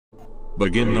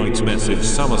Begin night message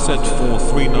Somerset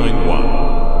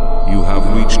 4391. You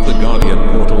have reached the Guardian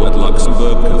portal at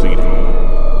Luxembourg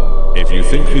Cathedral. If you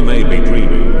think you may be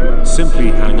dreaming, simply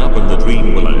hang up and the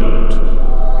dream will end.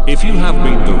 If you have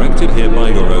been directed here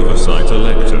by your oversight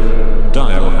elector,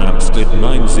 dial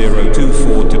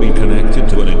 #*9024 to be connected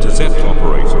to an intercept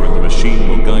operator and the machine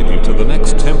will guide you to the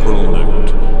next temporal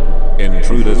node.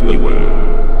 Intruders beware.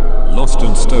 Lost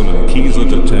and stolen keys are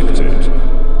detected.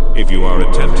 If you are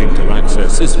attempting to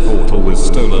access this portal with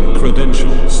stolen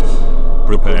credentials,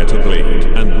 prepare to bleed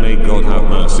and may God have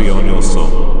mercy on your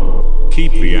soul.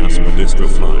 Keep the aspidistra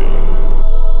flying.